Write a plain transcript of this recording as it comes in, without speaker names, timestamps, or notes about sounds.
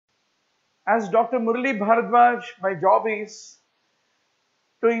As Dr. Murali Bharadwaz, my job is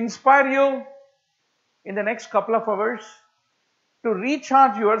to inspire you in the next couple of hours, to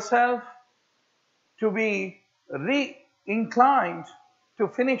recharge yourself, to be re-inclined to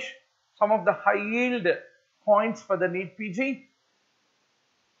finish some of the high yield points for the NEET PG.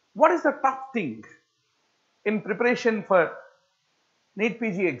 What is the tough thing in preparation for NEET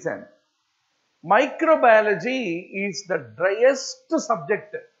PG exam? Microbiology is the driest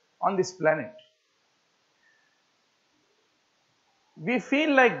subject on this planet. We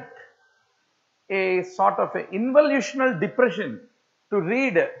feel like a sort of an involutional depression to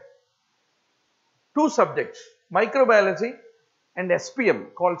read two subjects, microbiology and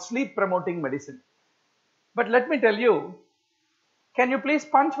SPM, called sleep promoting medicine. But let me tell you, can you please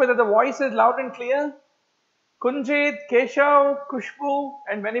punch whether the voice is loud and clear? Kunjit, Keshav, Kushbu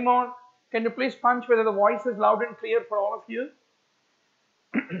and many more. Can you please punch whether the voice is loud and clear for all of you?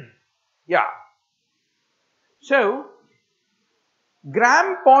 Yeah. So,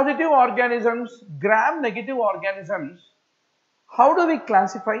 gram-positive organisms, gram-negative organisms, how do we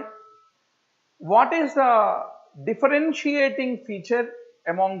classify? What is the differentiating feature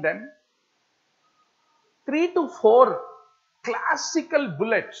among them? 3 to 4 classical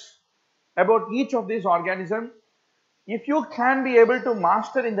bullets about each of these organisms. If you can be able to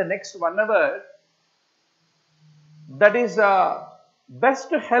master in the next 1 hour, that is the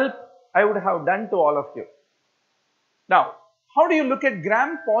best help I would have done to all of you. Now, how do you look at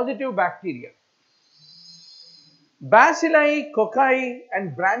gram-positive bacteria? Bacilli, cocci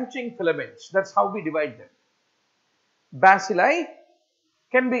and branching filaments, that's how we divide them. Bacilli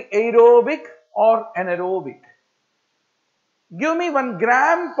can be aerobic or anaerobic. Give me one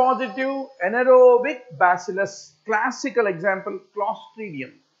gram-positive anaerobic bacillus, classical example,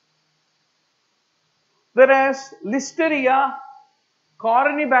 Clostridium. Whereas Listeria,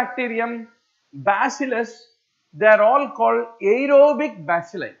 Corynebacterium, Bacillus, they are all called aerobic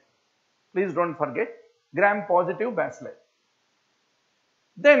bacilli. Please don't forget, gram-positive bacilli.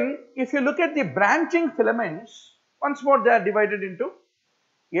 Then, if you look at the branching filaments, once more they are divided into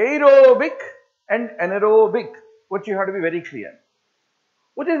aerobic and anaerobic, which you have to be very clear.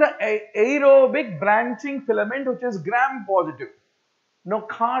 What is the aerobic branching filament, which is gram-positive?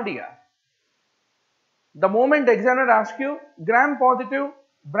 Nocardia. The moment examiner asks you, gram-positive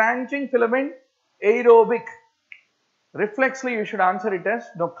branching filament, aerobic, reflexly you should answer it as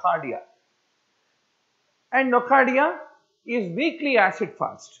Nocardia. And Nocardia is weakly acid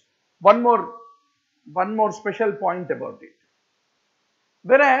fast. One more special point about it.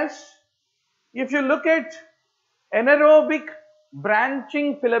 Whereas, if you look at anaerobic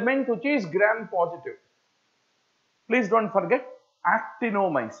branching filament, which is gram-positive, please don't forget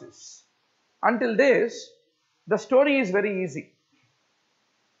actinomyces. Until this, the story is very easy.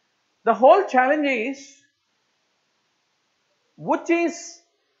 The whole challenge is, which is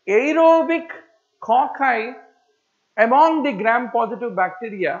aerobic cocci among the gram-positive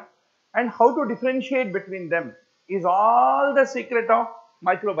bacteria and how to differentiate between them is all the secret of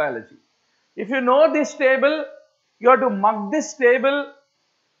microbiology. If you know this table, you have to mug this table.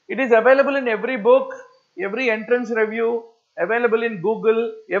 It is available in every book, every entrance review, available in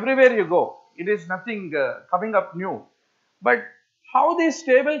Google, everywhere you go. It is nothing coming up new. But how this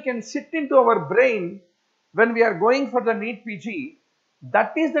table can sit into our brain when we are going for the NEET PG,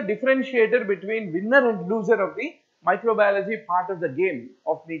 that is the differentiator between winner and loser of the microbiology part of the game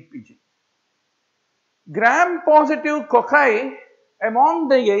of NEET PG. Gram-positive cocci among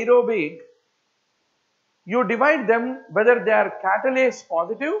the aerobic, you divide them whether they are catalase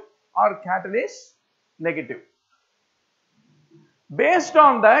positive or catalase negative. Based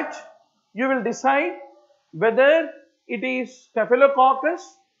on that, you will decide whether it is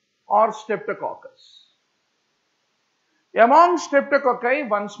Staphylococcus or Streptococcus. Among Streptococci,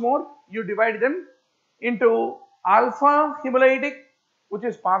 once more, you divide them into alpha hemolytic, which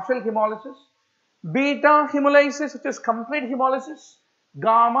is partial hemolysis, beta hemolysis, which is complete hemolysis,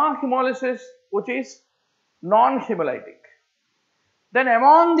 gamma hemolysis, which is non-hemolytic. Then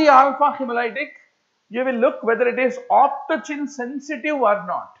among the alpha hemolytic, you will look whether it is optochin sensitive or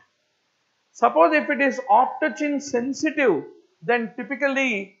not. Suppose if it is optochin sensitive, then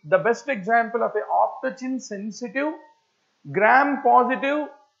typically the best example of a optochin sensitive, gram-positive,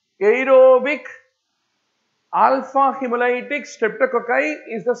 aerobic, alpha hemolytic streptococci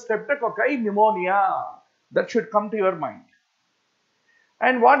is the streptococci pneumonia. That should come to your mind.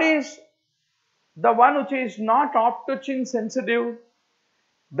 And what is the one which is not optochin sensitive?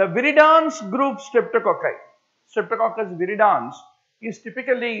 The viridans group streptococci, Streptococcus viridans, is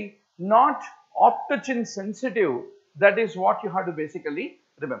typically not optochin sensitive. That is what you have to basically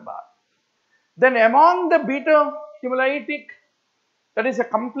remember. Then among the beta hemolytic, that is a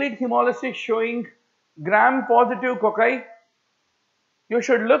complete hemolysis showing gram-positive cocci, you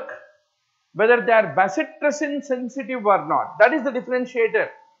should look whether they are bacitracin sensitive or not. That is the differentiator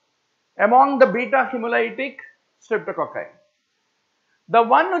among the beta hemolytic streptococci. The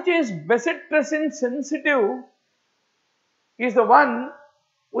one which is bacitracin sensitive is the one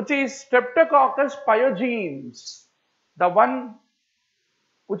which is Streptococcus pyogenes, the one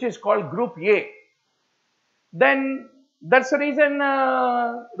which is called group A. Then that's the reason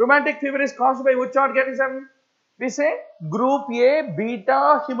rheumatic fever is caused by which organism? We say group A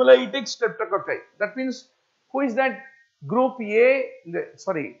beta hemolytic streptococci. That means who is that group A?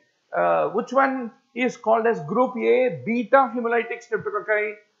 Sorry, which one is called as group A beta hemolytic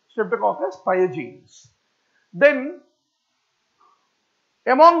streptococci? Streptococcus pyogenes. Then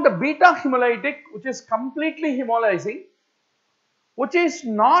among the beta hemolytic, which is completely hemolyzing, which is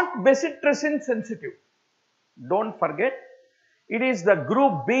not bacitracin sensitive, don't forget, it is the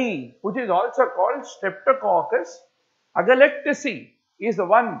group B, which is also called Streptococcus agalactiaceae, is the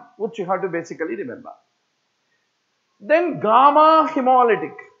one which you have to basically remember. Then gamma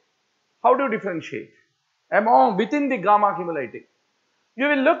hemolytic, how to differentiate among within the gamma hemolytic? You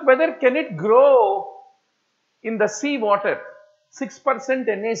will look whether can it grow in the sea water, 6%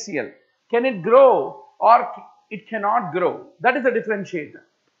 NaCl, can it grow or it cannot grow? That is the differentiator.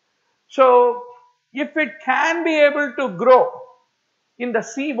 So if it can be able to grow in the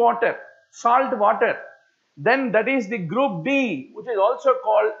sea water, salt water, then that is the group D, which is also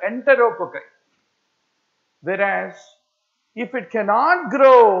called enterococci. Whereas if it cannot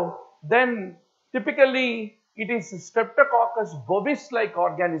grow, then typically it is Streptococcus bovis like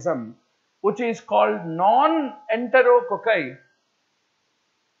organism, which is called non-enterococci.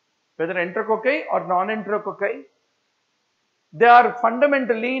 Whether enterococci or non-enterococci, they are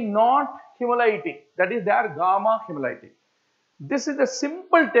fundamentally not hemolytic, that is they are gamma hemolytic. This is a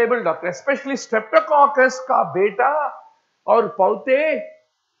simple table, doctor, especially Streptococcus ka beta or paute,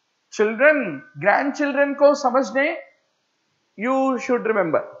 children, grandchildren ko samajhne, you should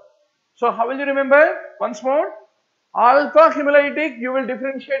remember. So how will you remember? Once more, alpha hemolytic you will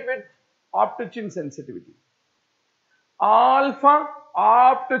differentiate with optochin sensitivity. Alpha,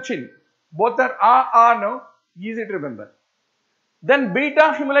 optochin, both are no, easy to remember. Then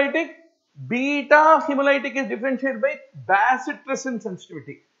beta hemolytic is differentiated by bacitracin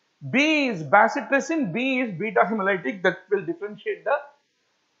sensitivity. B is bacitracin, B is beta hemolytic, that will differentiate the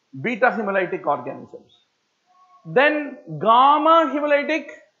beta hemolytic organisms. Then gamma hemolytic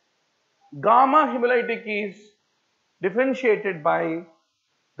is differentiated by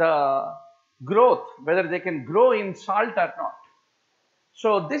the growth, whether they can grow in salt or not.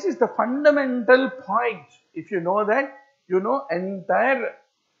 So this is the fundamental point. If you know that, you know entire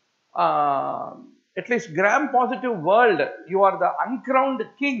at least gram positive world, you are the uncrowned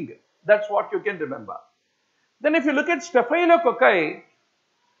king. That's what you can remember. Then if you look at staphylococci,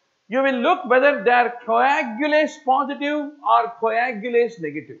 you will look whether they are coagulase positive or coagulase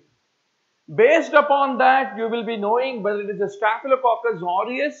negative. Based upon that, you will be knowing whether it is a Staphylococcus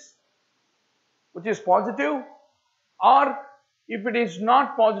aureus, which is positive, or if it is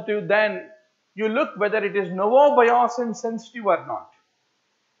not positive, then you look whether it is novobiosine sensitive or not.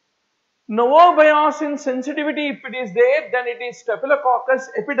 Novobiosine sensitivity, if it is there, then it is Staphylococcus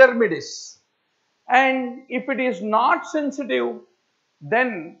epidermidis. And if it is not sensitive,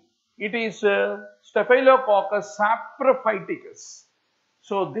 then it is Staphylococcus saprophyticus.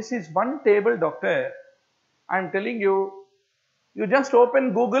 So this is one table, doctor. I am telling you, you just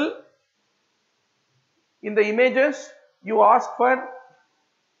open Google, in the images, you ask for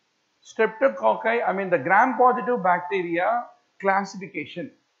streptococci, I mean the gram-positive bacteria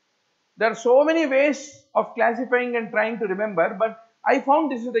classification. There are so many ways of classifying and trying to remember, but I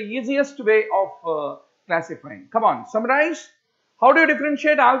found this is the easiest way of classifying. Come on, summarize. How do you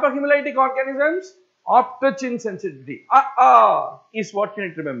differentiate alpha hemolytic organisms? Optochin sensitivity. Is what you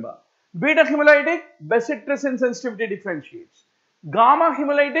need to remember. Beta hemolytic, bacitracin sensitivity differentiates. Gamma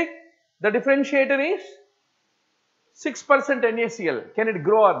hemolytic, the differentiator is 6% NaCl. Can it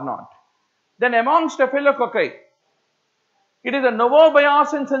grow or not? Then among staphylococci, it is a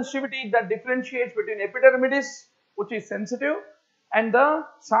novobiosine sensitivity that differentiates between epidermidis, which is sensitive, and the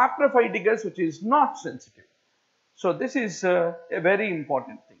saprophyticus, which is not sensitive. So this is a very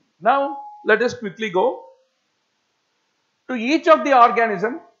important thing. Now let us quickly go to each of the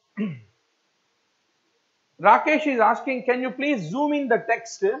organism. Rakesh is asking, can you please zoom in the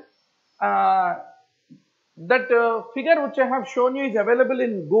text? That figure which I have shown you is available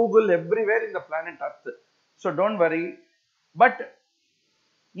in Google everywhere in the planet Earth. So don't worry. But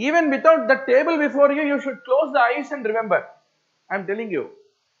Even without the table before you, you should close the eyes and remember. I am telling you.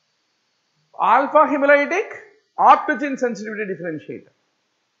 Alpha hemolytic, octogen sensitivity differentiator.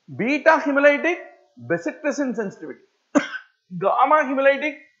 Beta hemolytic, bezitracin sensitivity. Gamma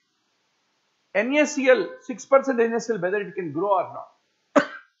hemolytic, NaCl, 6% NaCl, whether it can grow or not.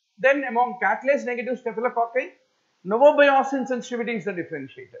 Then among catalase negative staphylococci, novobiosine sensitivity is the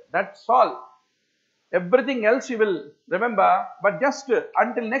differentiator. That's all. Everything else you will remember, but just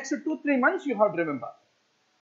until next 2-3 months you have to remember.